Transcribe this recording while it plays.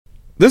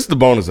This is the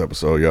bonus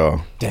episode, y'all.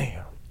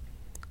 Damn.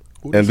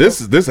 And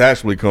this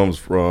actually comes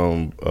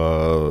from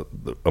a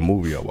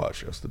movie I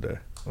watched yesterday.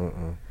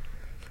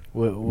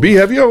 B,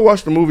 have you ever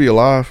watched the movie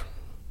Alive?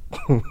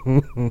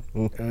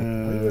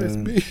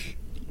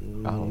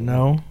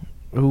 No.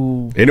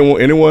 Who?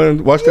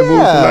 Anyone watch that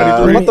movie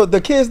from '93?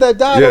 The kids that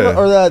died Yeah.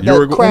 or that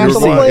crashed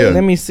on the Yeah. plane.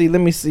 Let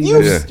me see.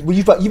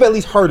 You've at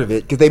least heard of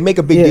it because they make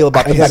a big deal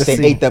about the fact they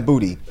ate that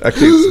booty. I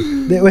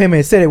can't. Wait a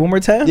minute. Say that one more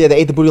time. Yeah, they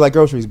ate the booty like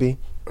groceries, B.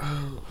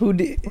 Who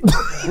did?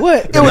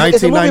 What? It's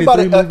a movie about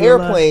an 1993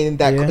 airplane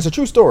that it's a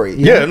true story.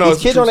 Yeah, no, these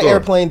it's a kids true are on an story.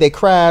 airplane, they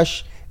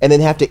crash, and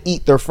then have to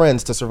eat their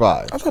friends to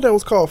survive. I thought that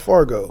was called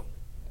Fargo.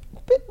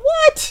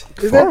 What?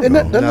 Doesn't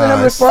that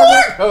have a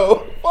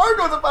Fargo?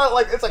 Fargo's about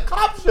it's a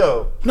cop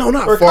show. No,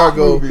 not Or a cop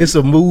Fargo. movie. It's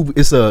a movie.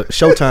 It's a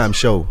Showtime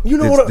show. You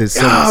know what?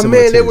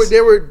 Man, they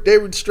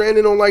were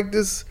stranded on like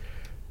this.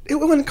 It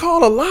wasn't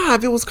called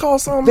Alive. It was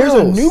called something There's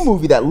else. a new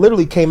movie that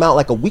literally came out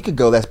like a week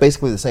ago that's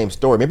basically the same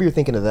story. Maybe you're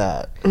thinking of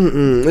that.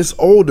 It's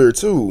older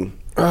too.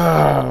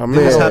 Ah man,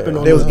 This happened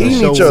on they was the eating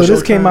show. each So other.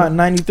 this came out in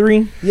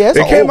 '93, Yeah,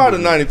 It came out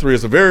in '93.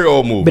 It's a very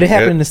old movie. but it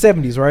happened in the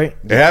 '70s, right?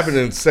 It happened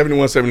in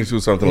 71, 72,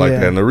 something like Yeah.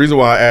 that. And the reason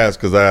why I asked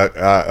because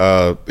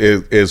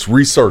it's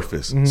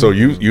resurfaced. So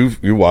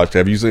you watched?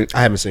 Have you seen?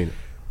 I haven't seen it.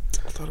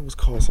 I thought it was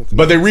called something.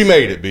 But they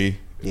remade it, B.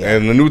 Yeah.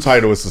 And the new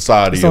title is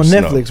Society It's of on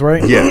Snow. Netflix,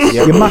 right? Yes.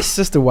 Yeah, my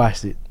sister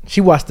watched it.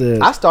 She watched the.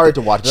 I started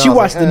to watch it. She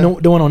watched the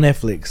one on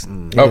Netflix.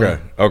 Yeah.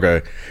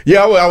 Okay.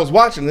 Yeah, I was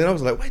watching it and I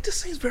was like, wait, this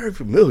seems very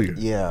familiar.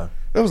 Yeah.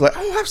 I was like,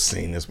 oh, I've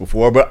seen this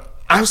before, but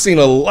I've seen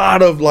a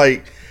lot of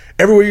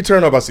everywhere you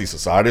turn up, I see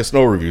Society of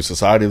Snow review,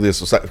 Society of this,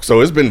 Society. So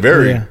it's been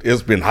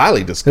it's been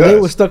highly discussed. They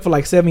were stuck for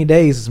like 70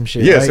 days or some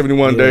shit. Yeah, right?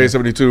 71 days,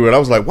 72. And I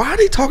was like, why are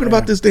they talking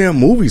about this damn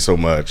movie so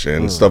much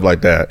and stuff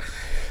like that?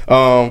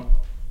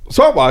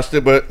 So I watched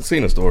it, but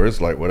seen the story.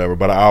 It's like whatever.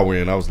 But an hour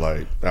in, I was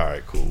like, all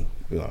right, cool.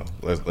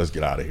 Let's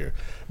get out of here.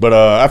 But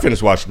I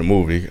finished watching the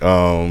movie.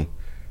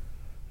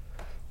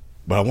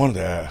 But I wanted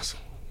to ask,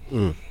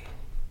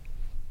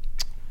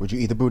 Would you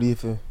eat the booty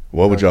if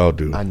what would y'all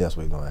do? I know that's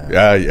what you're going to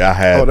ask. I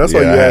had. Oh, that's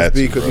why you I had asked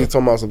B to, because bro. you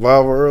talking about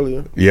survival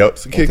earlier. Yep.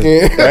 To kick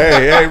in.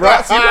 Hey,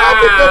 Rob, see, Rob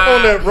picked up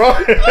on that, bro.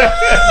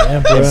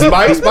 Yeah, bro.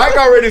 Spike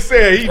already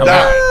said he died.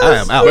 I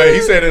am out. But he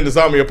said in the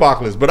zombie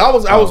apocalypse. But I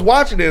was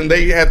watching it and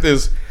they had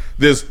this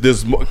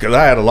because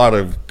I had a lot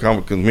of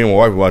because me and my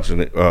wife were watching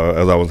it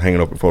as I was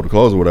hanging up before the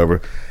close or whatever,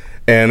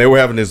 and they were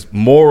having this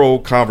moral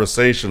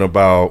conversation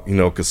about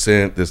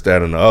consent, this,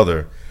 that, and the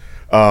other,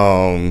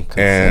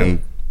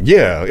 and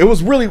yeah, it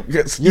was really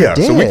yeah.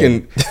 So we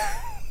can.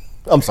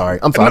 I'm sorry.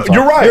 No,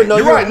 you're right.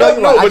 You're right.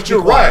 But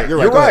you're right.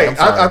 You're right.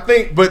 I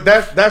think, but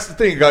that's the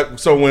thing.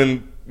 So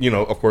when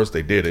of course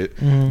they did it,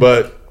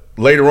 but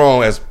later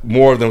on, as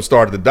more of them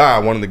started to die,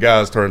 one of the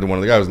guys turned to one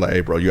of the guys and was like,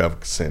 "Hey, bro, you have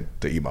consent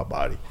to eat my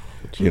body,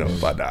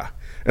 if I die."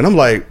 And I'm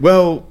like,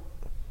 "Well,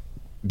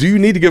 do you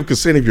need to give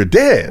consent if you're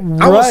dead?"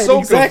 I was Right, so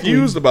exactly.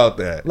 confused about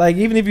that. Like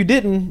even if you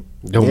didn't,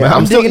 Don't Yeah, matter.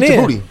 I'm still digging eat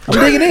your in. booty. I'm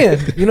digging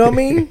in. You know what I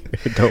mean?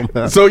 It don't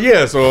matter.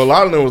 So so a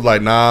lot of them was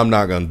like, "Nah, I'm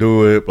not gonna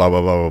do it." Blah blah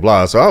blah blah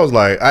blah. So I was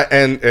like,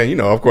 and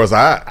of course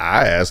I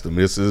asked the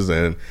missus,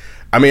 and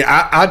I mean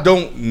I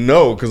don't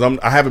know because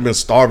I haven't been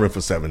starving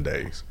for 7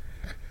 days.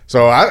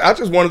 So I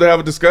just wanted to have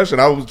a discussion.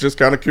 I was just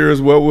kind of curious,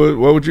 what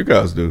would you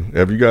guys do?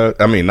 Have you guys?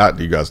 I mean, not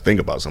do you guys think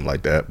about something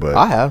like that, but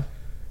I have.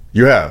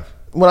 you have.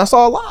 When I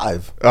saw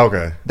Alive,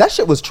 Okay. that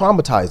shit was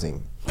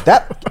traumatizing.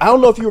 That I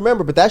don't know if you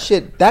remember, but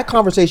that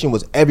conversation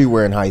was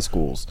everywhere in high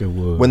schools. It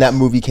was. When that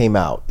movie came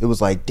out. It was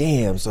like,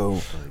 damn.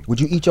 So, would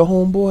you eat your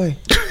homeboy?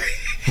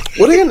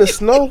 Were they in the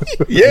snow?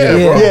 Yeah,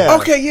 Yeah. bro. Yeah.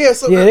 Okay, yeah.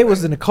 So Yeah, it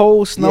was in the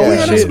cold snow Yeah, and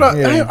that's shit. what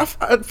Yeah.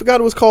 I forgot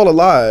it was called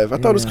Alive. I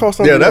thought it was called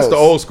something Yeah, that's else. the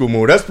old school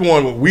movie. That's the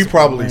one we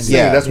probably seen.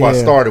 Yeah. That's why I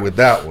Yeah. started with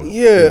that one.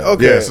 Yeah,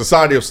 okay. Yeah,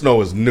 Society of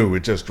Snow is new.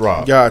 It just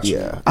dropped. Gotcha.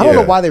 Yeah. I don't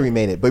know Yeah. why they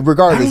remade it, but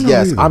regardless, I don't know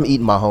yes, either. I'm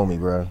eating my homie,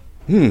 bro.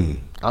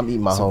 I'm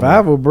eating my homie.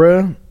 Survival,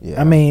 bruh. Yeah.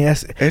 I mean,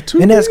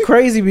 that's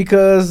crazy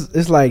because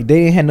it's like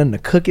they ain't had nothing to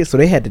cook it, so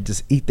they had to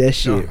just eat that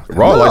shit.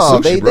 Raw like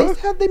sushi, bro.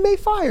 they made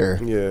fire.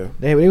 Yeah.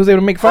 They was able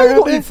to make How fire you out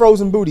gonna there. eat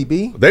frozen booty,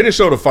 B? They didn't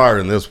show the fire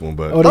in this one,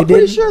 but Oh, they I'm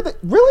pretty didn't? sure that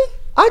really.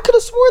 I could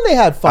have sworn they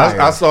had fire.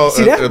 I saw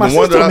See, that's the my one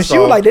sister. that I And she saw.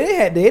 was like,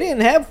 they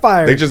didn't have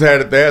fire. They just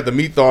had the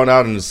meat thawing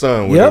out in the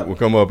sun when Yep. it would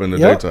come up in the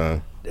Yep.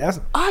 daytime.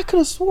 I could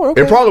have sworn.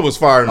 Okay. It probably was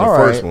fire in the All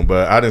first right. one,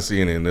 but I didn't see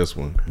any in this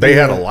one. They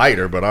had a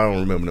lighter, but I don't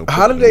remember them.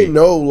 How did cooking they meat.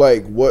 know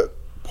like what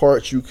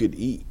parts you could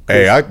eat?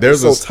 Hey,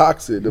 there's it's a- so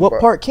toxic. What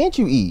part can't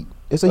you eat?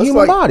 It's a That's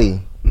human like-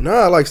 body.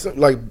 Nah, like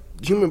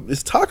human.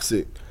 It's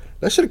toxic.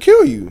 That should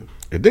kill you.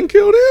 It didn't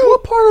kill them.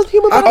 What part of the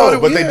human I body? thought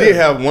it But they did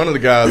have one of the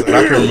guys, and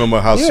I can't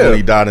remember how soon Yeah.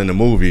 he died in the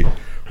movie.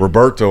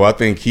 Roberto, I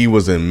think he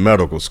was in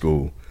medical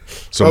school.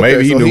 So Okay,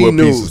 maybe he so knew he what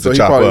knew, pieces so to he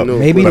chop probably up. knew.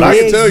 maybe But I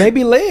can legs. tell you,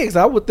 Maybe legs.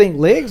 I would think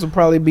legs would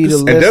probably be the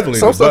and less. definitely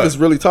Some the stuff butt. is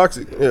really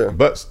toxic. Yeah.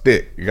 Butt's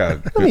thick. You got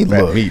me good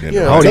fat look. meat in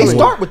Yeah. it. I don't They even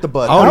start with the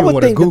butt. I don't I even would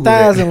wanna think the Google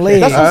thighs that. and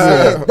legs. That's what I'm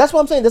Ah. saying. That's what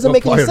I'm saying. Doesn't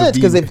make any part of the sense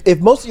because beef? if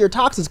most of your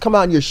toxins come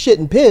out in your shit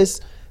and piss,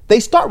 they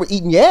start with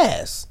eating your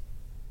ass.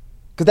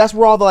 because that's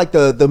where all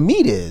the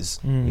meat is.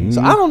 Mm-hmm.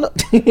 So I don't know.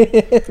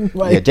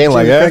 Like, Yeah, Jane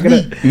like that's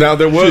meat. Now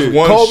there was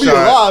one Call me shot.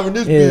 alive in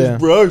this bitch,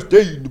 bro. I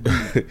stay eating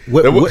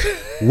the meat.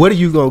 What are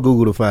you gonna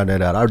Google to find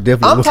that out? I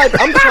definitely.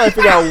 I'm trying to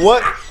figure out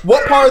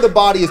what part of the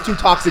body is too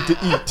toxic to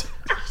eat.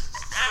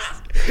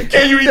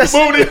 Can you eat the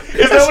booty?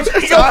 Is that what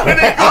you're going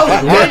to I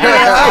was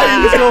wondering how he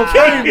was gonna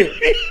frame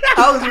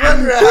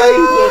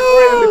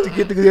it to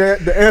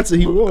get the answer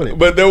he wanted.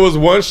 But there was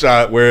one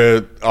shot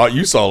where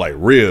you saw like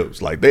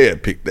ribs, like they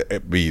had picked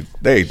that beef.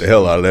 They ate the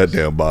hell out of that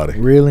damn body.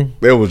 Really?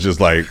 There was just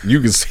like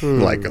you can see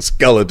like a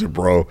skeleton,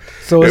 bro.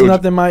 So it's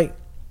nothing, Mike.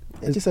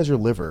 It just says your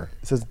liver.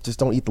 It says just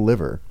don't eat the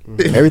liver.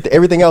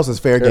 Everything else is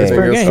fair game.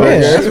 Fair game. Yeah,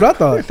 that's what I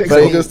thought.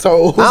 Fingers,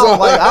 toes.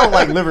 I don't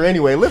like liver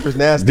anyway. Liver's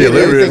nasty. Yeah,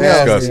 liver is Everything else-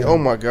 disgusting. Oh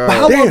my god. But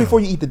how long before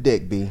you eat the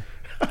dick, B?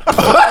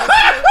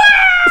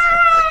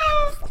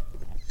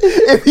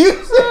 If you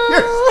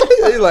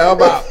He's like, I'm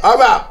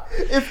out.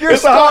 if you're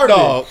It's a hot starving,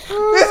 dog.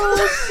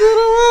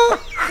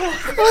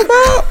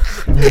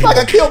 it's like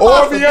a kielbasa.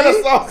 Or Vienna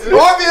sausage.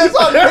 Or Vienna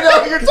sausage. You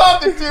know who you're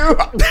talking to.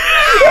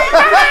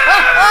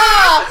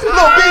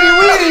 Little beanie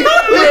weenie.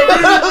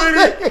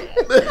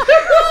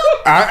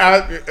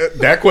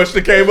 That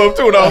question came up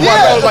too, and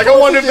I was like, I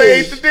wonder if they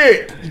ate the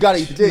dick. You gotta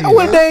eat the dick. I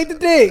wouldn't ate the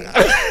dick.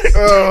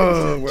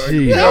 Oh my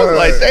Jeez. I was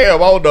like, damn,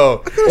 hold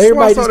on.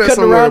 Everybody I saw just that cutting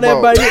somewhere around that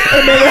about- body.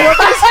 Hey, man,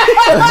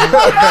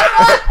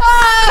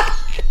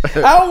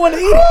 I don't want to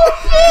eat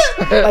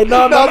it. Like,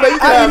 no, man, you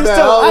can I have eat his that.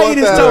 toe. I I want eat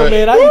his that. toe,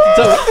 man. I eat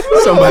the toe.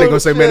 Somebody gonna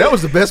say, man, that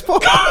was the best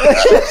part.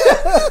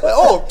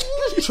 Oh,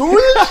 chewy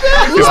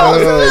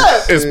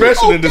and shit.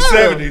 Especially in the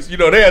 70s. You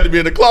know, they had to be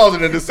in the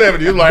closet in the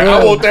 70s. It's like,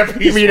 I want that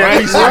piece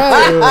right.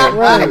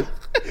 Right.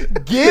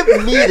 Give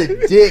me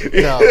the dick,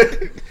 though.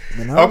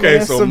 Okay,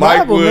 man, so survival,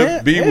 Mike Wood,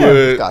 man. B Yeah.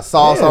 Wood. Got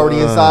sauce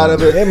already inside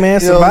of it. Yeah, man,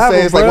 You know what I'm survival,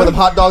 saying? It's like bro. when the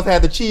hot dogs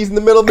had the cheese in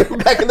the middle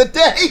back in the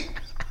day.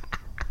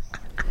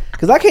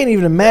 Because I can't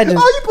even imagine. Oh,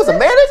 you put some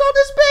mayonnaise on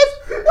this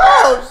bitch?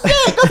 Oh,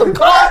 shit. Got some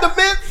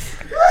condiments.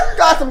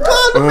 Got some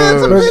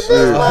condiments. and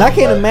bitches. I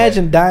can't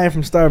imagine dying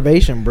from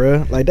starvation,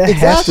 bro. Like that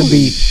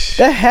Exactly.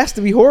 has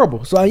to be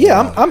horrible. So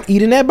yeah, I'm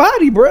eating that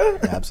body, bro.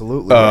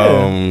 Absolutely.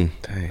 I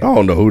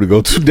don't know who to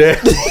go to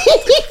next.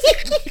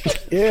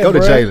 Yeah, Go to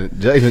bruh. Jalen.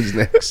 Jalen's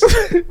next.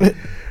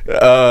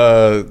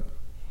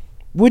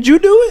 Would you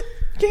do it,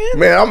 Ken?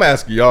 Man, I'm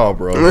asking y'all,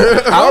 bro.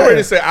 I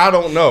already said I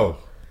don't know.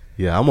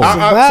 Yeah, I'm on.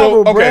 Survival,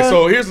 Okay, bruh.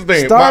 so here's the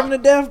thing. Starving to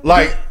death?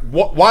 Like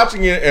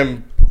watching it,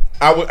 and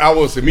I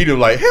was immediately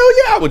like, hell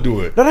yeah, I would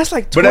do it. No, that's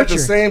like torture. But at the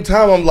same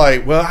time, I'm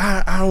like, well,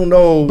 I don't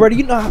know. Bro,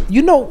 you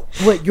know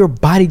what your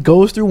body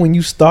goes through when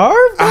you starve?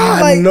 Bro?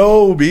 I Like,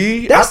 know,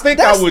 B. I that's- think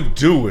that's- I would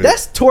do it.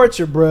 That's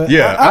torture, bro.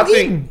 Yeah, I'm I think.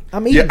 eating.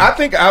 I'm eating. Yeah, I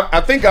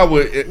think I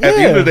would. At the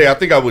end of the day, I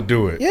think I would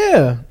do it.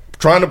 Yeah.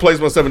 Trying to place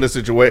myself in this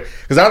situation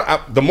because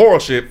the moral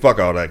shit, fuck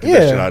all that. Get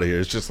that Yeah. shit out of here.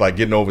 It's just like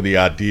getting over the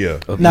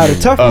idea. Now the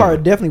tough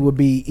part definitely would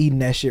be eating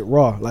that shit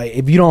raw. Like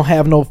if you don't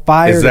have no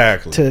fire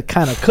Exactly. to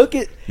kind of cook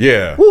it.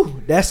 Yeah.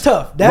 Woo, that's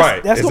tough.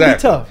 That's gonna be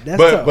tough.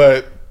 That's tough.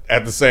 But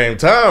at the same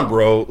time,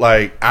 bro,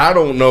 like I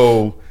don't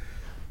know.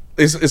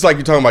 It's like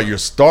you're talking about you're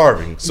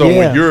starving. So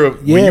Yeah.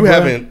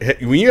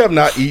 when you have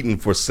not eaten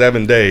for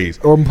 7 days,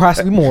 or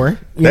possibly more.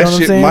 You know that what I'm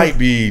shit saying? might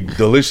be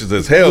delicious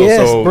as hell. Yes,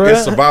 so bruh.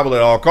 it's survival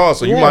at all costs.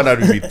 So you Yes. might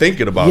not even be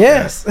thinking about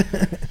Yes.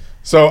 that.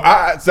 So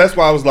that's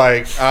why I was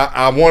like,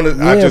 I wanted.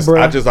 Yeah, I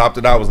bruh. just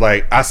opted out. I was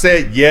like, I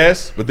said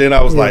yes, but then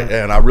I was like,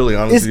 and I really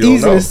honestly It's don't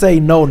easy know. to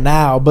say no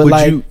now, but Would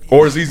like you-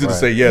 Or it's easy to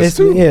say yes it's,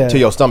 too. yeah. Till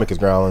your stomach is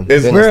growling.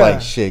 It's- Then it's Bruh.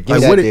 like, shit, give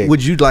Like, me that dick.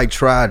 would you like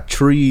try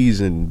trees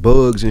and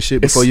bugs and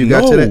shit before you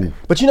got to no. that?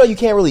 But you know you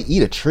can't really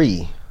eat a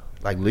tree.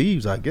 Like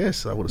leaves, I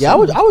guess. I would. Yeah, I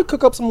would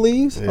cook up some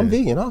leaves. I'm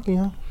vegan.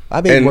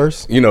 I've been And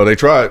worse. you know they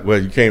tried.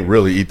 Well, you can't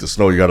really eat the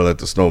snow. You got to let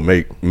the snow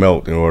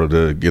melt in order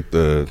to get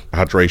the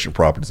hydration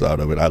properties out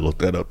of it. I looked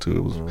that up too.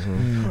 It was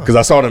because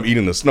I saw them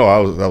eating the snow. I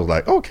was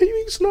like, oh, can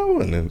you eat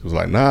snow? And then it was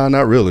like, nah,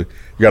 not really.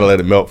 You got to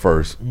let it melt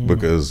first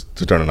because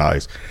to turn into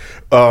ice.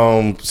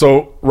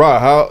 So Rod,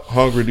 how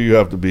hungry do you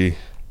have to be,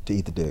 To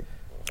eat the dick.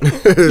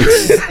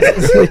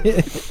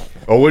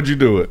 or would you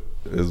do it?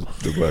 Is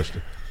the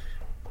question.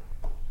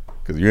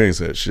 Because you ain't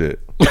said shit.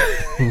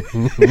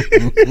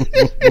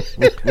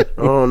 I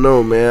don't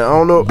know, man. I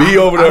don't know. Be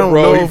over I there, don't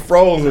bro. know He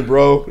frozen,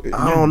 bro.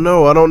 I don't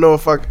know. I don't know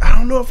if I could. I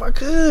don't know if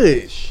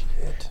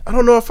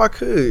I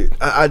could.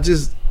 I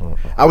just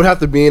I would have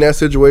to be in that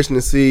situation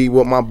to see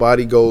what my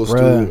body goes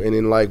Bruh. through and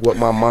then like what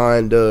my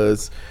mind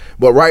does.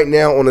 But right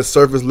now on a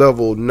surface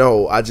level,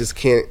 no, I just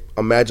can't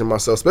imagine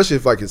myself, especially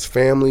if like it's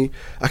family.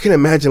 I can't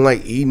imagine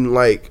like eating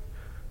like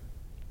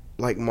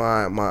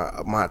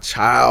my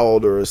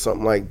child or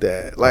something like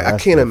that. Like I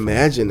That's can't different.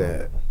 imagine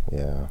that.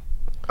 Yeah.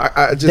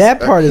 I just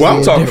that part is Well,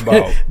 I'm talking different.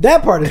 about-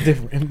 That part is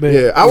different. But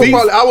yeah.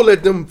 I would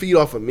let them feed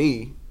off of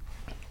me.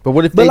 But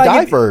what if But they like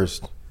die if-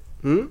 first?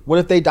 What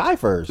if they die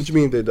first? What you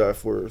mean they die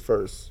for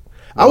first?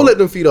 I would let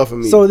them feed off of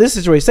me. So this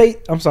situation, say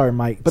I'm sorry,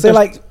 Mike, but say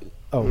there's- like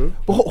But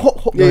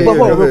hold Yeah, on,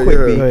 yeah, real yeah, quick,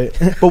 yeah. B. Go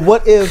ahead. But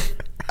what if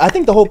I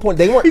think the whole point,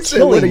 they weren't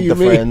killing the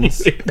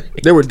friends.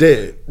 They were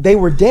dead. They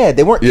were dead.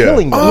 They weren't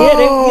killing them. Yeah,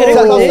 they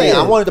That's were what I'm dead. saying.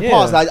 I wanted to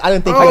pause. I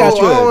didn't think I got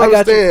you. I I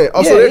got you. understand.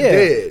 Oh, so they're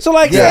dead. So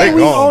like, Yeah, say they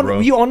we gone, bro.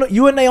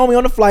 you and Naomi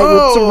on the flight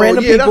with some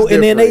random people,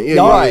 and then they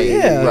y'all,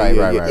 Right.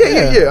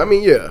 I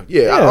mean,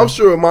 I'm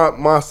sure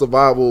my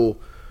survival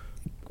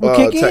will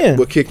kick in.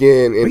 Will kick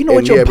in, and you know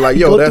what yeah, your be like, body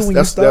yo, go through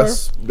when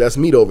you that's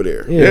meat over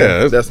there.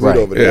 Yeah, that's meat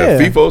over Yeah, there.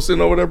 FIFO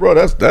sitting over there, bro.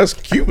 That's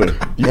Cuban.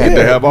 You need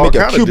to have all Make a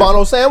kind of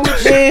Cubano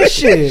sandwich. Man,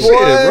 shit.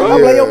 bro.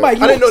 I'm like, yo, Mike,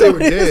 you I didn't know they were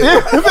want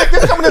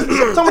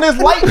dead. some of this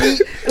light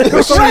meat.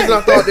 For some reason,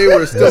 I thought they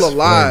were still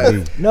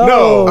alive.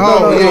 No.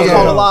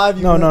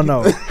 Alive.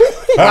 No.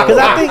 Because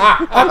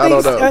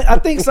I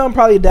think some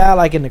probably died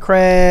like in the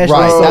crash.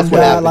 Right, Some that's what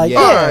died happened, like, yeah.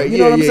 All right, you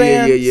know what I'm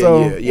saying?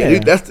 Yeah.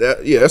 That's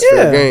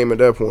fair game at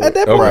that point. At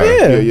that point,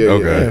 Okay.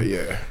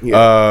 yeah.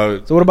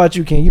 Okay. So what about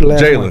you, Ken? You the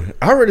last one. Jalen,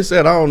 I already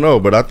said I don't know,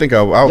 but I think I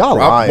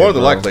lying, more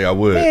than bro. likely I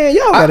would. Man,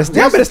 y'all better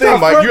Here's the thing,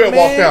 Mike. You had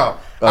walked out.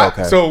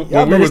 Okay. So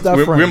Y'all when better stop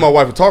me fronting. and my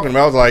wife were talking,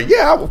 I was like,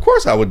 yeah, of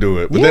course I would do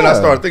it. But then I Yeah.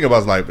 started thinking about it, I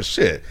was like, but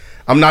shit,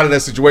 I'm not in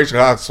that situation,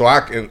 so I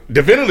can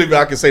definitively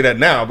I can say that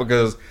now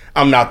because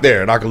I'm not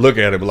there, and I can look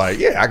at it and be like,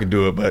 yeah, I can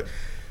do it. But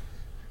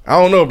I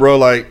don't know, bro.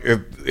 Like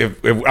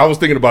if I was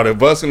thinking about it,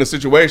 if us in the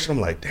situation,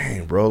 I'm like,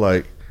 dang, bro,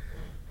 like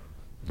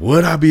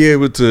would I be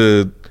able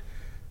to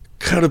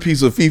cut a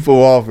piece of FIFO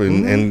off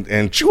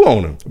and chew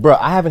on him? Bro,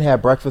 I haven't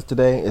had breakfast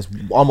today. It's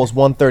almost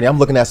 1:30. I'm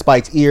looking at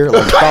Spike's ear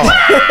like,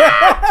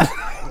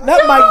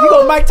 Not Mike. You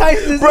go Mike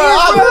Tyson's bro,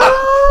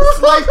 I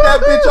slice that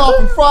bitch off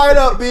and fry it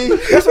up, B.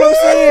 That's what I'm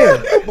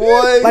saying.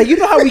 Boy. Like, you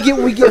know how we get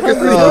when we get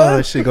hungry. Oh,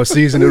 shit, go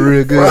season it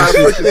real good. I'm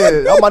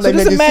So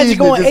just imagine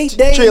going 8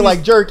 days. Treat it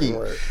like jerky.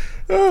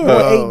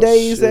 8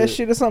 days, that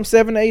shit or something,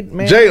 7, 8,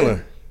 man.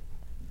 Jalen,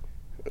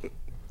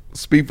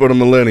 speak for the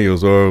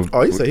millennials or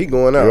Oh, he said he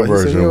going out. your He said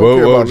he version. don't What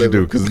care about would you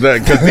do?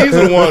 living. Because these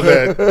are the ones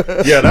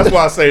that, yeah, that's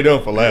why I say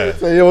them for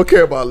last. He don't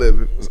care about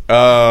living.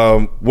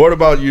 What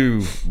about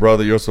you,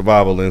 brother? Your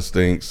survival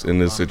instincts in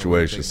this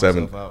situation?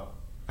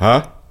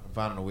 Huh? I'm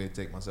finding a way to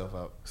take myself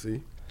out.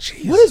 See?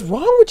 What is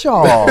wrong with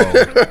y'all?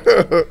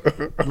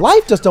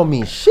 Life just don't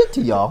mean shit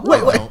to y'all.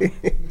 Wait.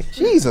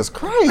 Jesus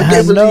Christ. I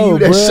can't believe know, you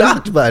that bruh.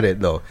 shocked by that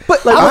though.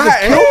 But like, I'm just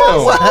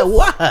kill myself.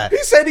 Why? He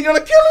said he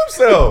gonna kill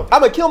himself.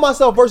 I'm gonna kill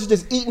myself versus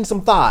just eating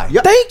some thigh.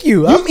 Thank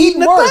you. I'm eating eating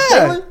the worse, thigh.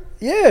 Jalen.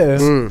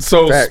 Yeah.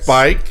 So Facts.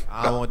 Spike,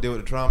 I don't want to deal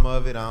with the trauma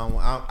of it.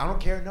 I don't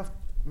care enough.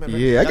 Man,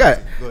 Yeah, I y'all got.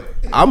 go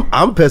ahead.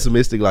 I'm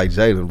pessimistic like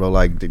Jalen, bro.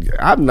 Like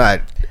I'm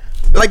not.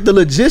 Like the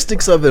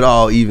logistics of it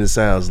all even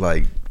sounds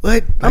like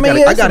what? I mean, gotta,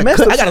 yeah, I it's a gotta messed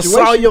cut. up I gotta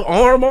situation. saw your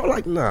arm off.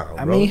 Like nah.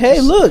 I bro. mean, hey,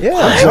 look.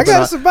 I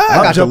gotta survive.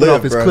 I'm jumping live,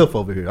 off this bro. cliff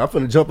over here. I'm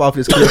finna jump off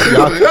this cliff.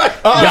 Y'all,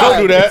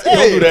 don't do that.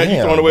 Don't do that. You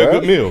Damn, throwing away a bro.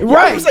 good meal.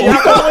 Right.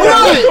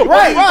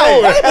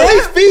 Right. At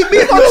least feed me.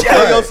 Don't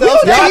kill yourself.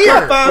 y'all Here.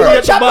 can find me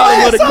at the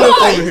bottom of the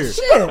cliff over here.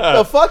 Shit.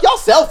 The fuck? Y'all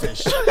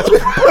selfish.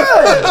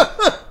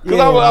 Because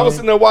I was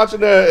sitting there watching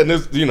that, and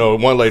this,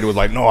 one lady was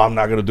like, "No, I'm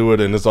not gonna do it,"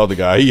 and this other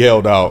guy, he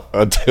held out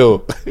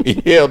until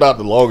the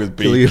longest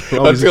beat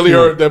until he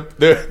heard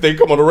that they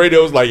come on the radio.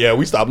 It was like, "Yeah,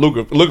 we stopped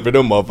looking for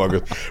them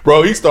motherfuckers,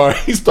 bro." He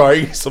started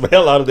eating some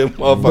hell out of them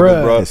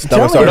motherfuckers, bro. His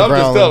stomach And started I'm just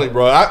growling. telling you,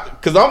 bro,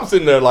 because I'm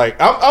sitting there like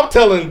I'm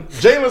telling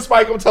Jalen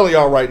Spike, I'm telling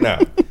y'all right now.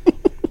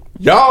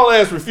 Y'all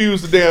ass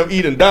refuse to damn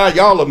eat and die.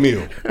 Y'all a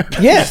meal.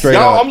 Yes. Straight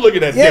Y'all, up. I'm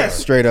looking at Yeah, dinner.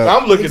 straight up.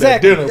 I'm looking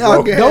Exactly. at dinner,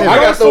 Y'all bro. can have I it.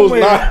 got those Somewhere.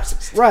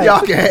 knives. Right.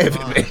 Y'all can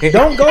have it, man.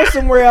 Don't go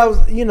somewhere else,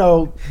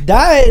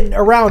 dying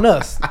around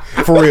us.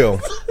 For real.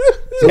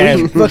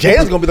 And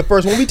Jalen's gonna be the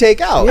first one we take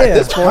out Yeah. at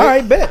this point. All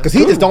right, bet. Because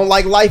he just don't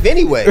like life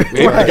anyway.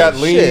 He got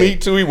lean Shit.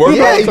 meat too. He work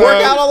Yeah, all the he time.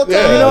 work out all the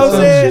time. Yeah. You know what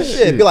I'm saying?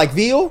 Shit, be like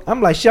veal.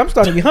 I'm like, shit, I'm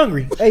starting to be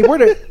hungry. Hey, where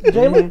the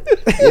Jalen?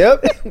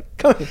 Yep.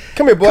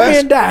 Come here, boy. Come here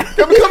and die.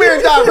 Come here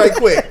and die right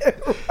quick.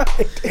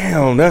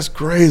 Damn, that's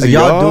crazy. Are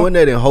y'all doing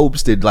that in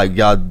hopes that like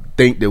y'all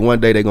think that one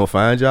day they're gonna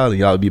find y'all and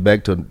y'all be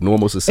back to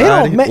normal It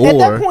society? don't, at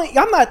that point,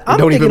 I'm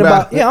don't thinking even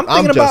about. matter. Yeah, I'm I'm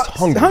thinking just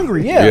about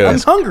hungry. Yeah, Yeah. I'm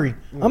hungry.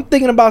 I'm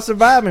thinking about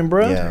surviving,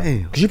 bro. Yeah.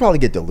 Damn. Because you probably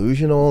get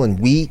delusional and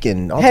weak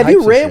and all Have types you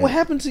of read shit. what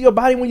happened to your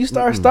body when you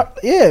start?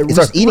 Yeah, It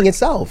starts eating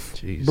itself.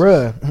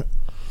 bruh.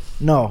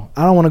 No,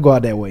 I don't want to go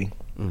out that way.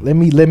 Let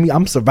me.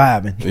 I'm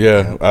surviving.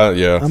 Yeah,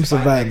 yeah. I'm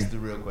surviving. That's the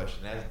real question.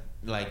 That's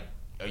like,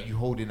 are you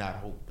holding out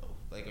hope though?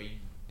 Like, are you?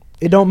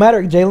 It don't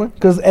matter, Jalen,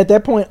 because at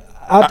that point,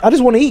 I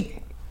just want to eat.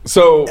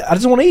 So I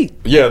just want to eat.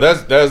 yeah,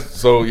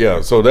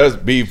 so that's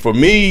B for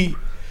me.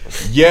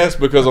 Yes,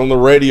 because on the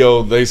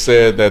radio they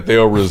said that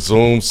they'll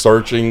resume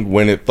searching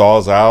when it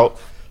thaws out.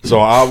 So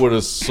I would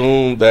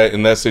assume that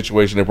in that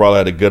situation they probably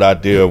had a good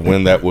idea of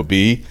when that would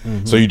be.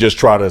 So you just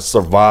try to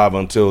survive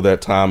until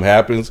that time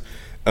happens,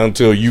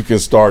 until you can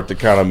start to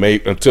kind of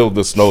until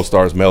the snow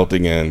starts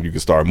melting and you can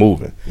start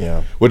moving.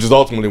 Yeah. Which is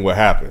ultimately what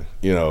happened,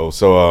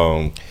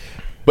 So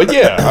but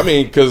yeah, I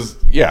mean, because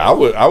yeah,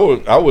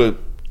 I would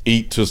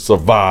eat to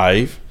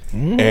survive,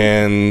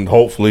 and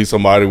hopefully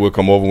somebody will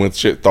come over when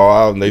shit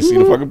thaw out and they see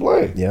the fucking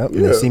plane. Yep.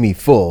 And they see me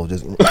full.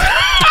 Just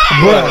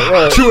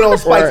Bruh, chewing on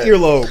Spike's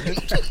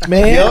earlobe.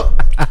 man. Yep.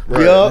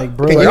 Like,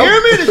 bro, Can you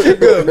hear me? This shit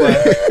good,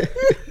 man.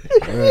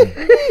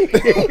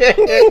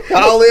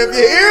 if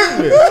you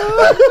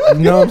hear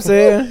me. You know what I'm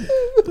saying?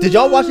 Did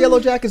y'all watch Yellow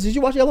Jackets? Did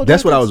you watch Yellow Jackets?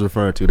 That's what I was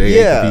referring to. They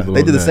ate the people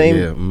they did on the that. same.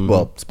 Yeah, mhm.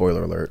 Well,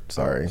 spoiler alert.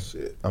 Sorry,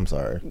 I'm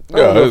sorry. I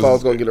don't know if I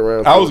was gonna get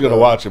around. I was gonna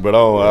watch it, but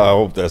I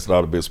hope that's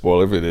not a big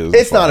spoiler. If it is,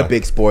 It's not a fine.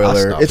 big I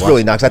spoiler. stopped It's really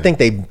watching not. 'Cause I think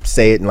they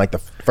say it in like the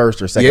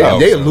first or second. Yeah,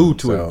 they episode. allude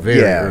to it very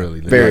yeah, early.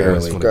 very That's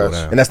early. when it go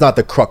Gotcha. down. And that's not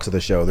the crux of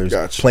the show. There's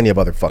Gotcha. plenty of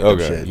other fucked up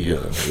Okay. shit.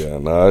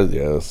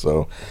 Yeah.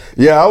 So,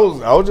 yeah, I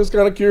was just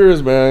kind of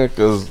curious, man,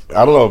 because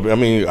I don't know. I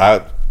mean,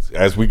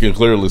 as we can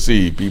clearly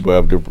see, people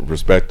have different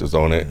perspectives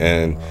on it,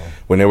 and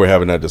when they were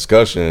having that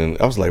discussion,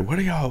 I was like, "What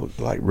are y'all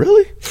like?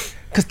 Really?"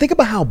 Because think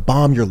about how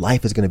bomb your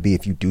life is going to be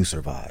if you do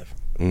survive.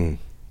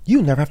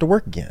 You never have to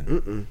work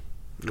again.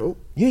 Nope.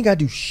 You ain't got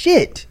to do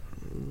shit.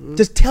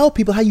 Just tell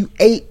people how you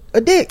ate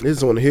a dick. They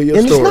just want to hear your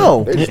In the story.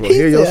 snow. They just want to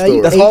hear your Yeah,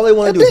 story. That's all they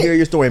want to do is hear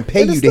your story and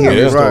pay In the you to hear snow.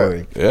 your Yeah.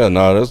 story. Yeah,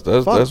 no, that's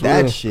Fuck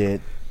that real.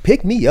 shit.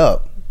 Pick me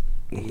up.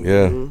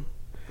 Yeah,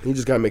 You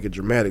just gotta make it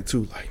dramatic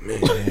too. Like, man,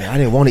 Man, I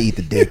didn't want to eat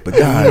the dick, but you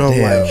know,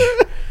 goddamn. like,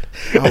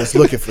 I was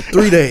looking for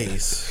 3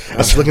 days. I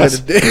was looking at the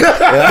dick.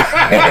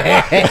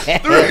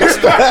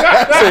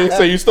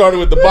 so you started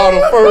with the bottom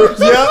first.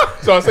 Yeah.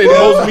 So I say the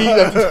most meat.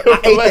 At the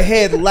I ate the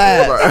head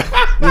last.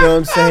 You know what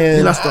I'm saying?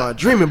 Then I started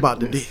dreaming about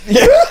the dick.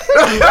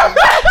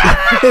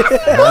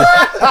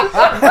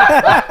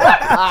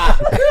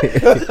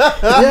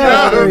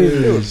 Yeah,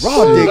 crazy. It was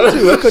raw dick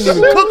too. I couldn't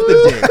even cook the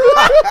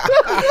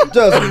dick.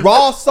 Just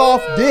raw,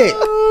 soft dick.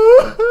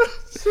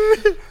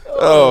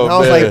 Oh, And I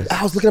was man. like,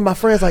 I was looking at my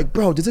friends like,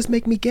 bro, does this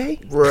make me gay?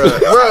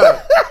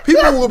 Bruh.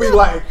 People will be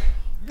like,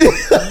 yo,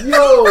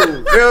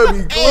 they'll be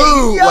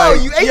glued. yo,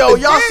 like, you ate yo,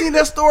 the y'all dick? seen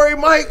that story,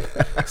 Mike?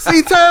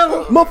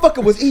 C-Town?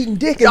 Motherfucker was eating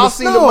dick in Y'all the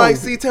seen snow. the Mike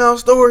C-Town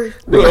story?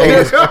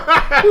 Bruh,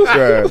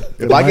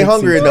 if I get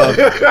hungry enough,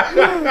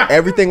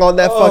 everything on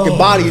that fucking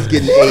body is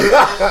getting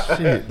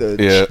ate.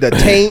 The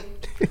taint,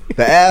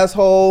 the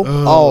asshole,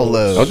 all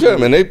of I'm it.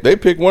 telling you, man, they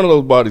picked one of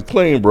those bodies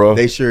clean, bro.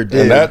 They sure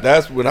did. And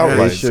that's when I was They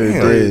like, sure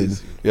damn. did.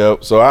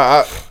 Yep. So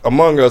I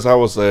among us, I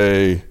would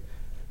say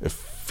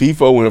if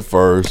FIFO went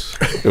first,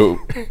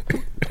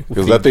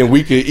 because I think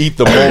we could eat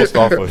the most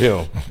off of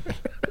him.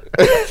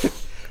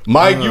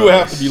 Mike, you would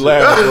have to be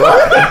last, bro.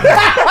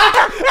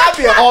 I'd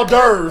be an hors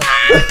d'oeuvres.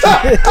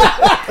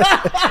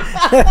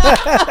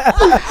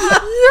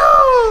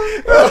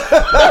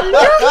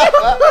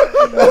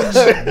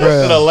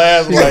 The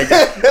last, like,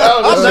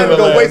 I'm never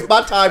gonna waste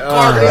my time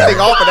carving anything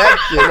off of that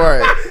shit.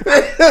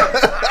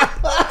 Right.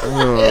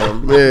 Oh,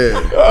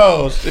 man.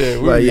 Oh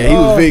shit. Like, yeah, he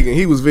was vegan.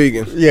 He was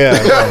vegan. Yeah,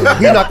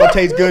 he's not gonna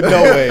taste good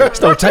no way.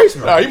 Don't taste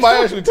Nah, he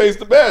might actually taste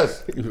the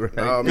best. Maybe.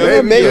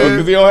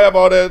 Because he don't have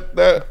all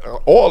that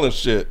oil and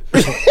shit.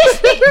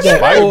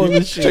 That oil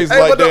and shit. Tastes Hey,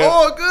 like but the that.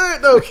 oil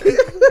good, though, kid.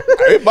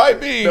 It might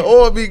be. The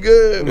oil be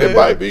good, man. It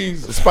might be.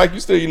 Spike, you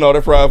still eat all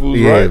that fried food,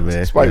 Yeah, right?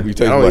 man. Spike be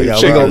tasting I don't like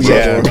eat chicken. outright.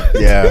 or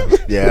something.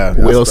 Yeah.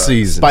 well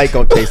seasoned. Spike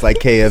gonna taste like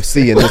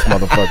KFC in this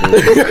motherfucker.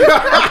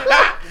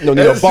 No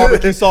need no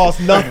barbecue sauce,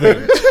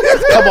 nothing.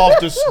 Come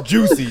off just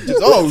juicy. Just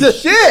oh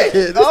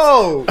shit.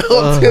 Oh.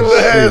 Tender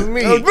ass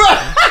meat.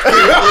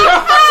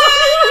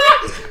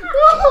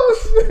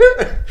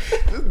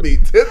 This meat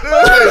tender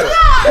ass.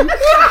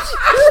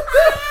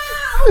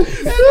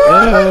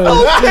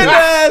 Tender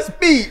ass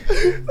meat.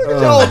 Look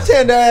at your old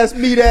tender ass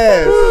meat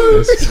ass.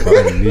 That's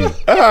funny. All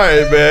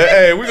right, man.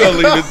 Hey, we're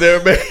going to leave it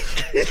there, man.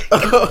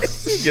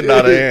 Getting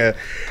out of hand.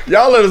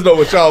 Y'all let us know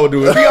what y'all would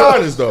do. And be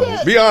honest,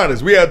 though. Be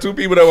honest. We had 2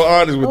 people that were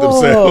honest with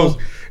themselves.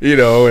 You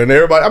know, and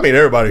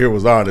everybody here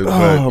was honest.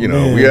 But, you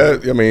know,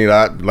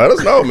 let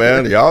us know,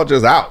 man. Y'all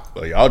just out.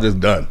 Y'all just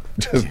done.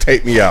 Just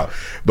take me out.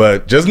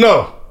 But just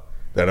know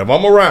that if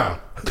I'm around,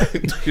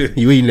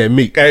 You eating that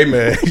meat. hey,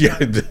 man,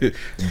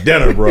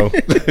 dinner, bro.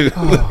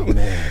 Oh,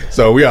 man.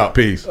 So we out.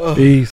 Peace. Peace.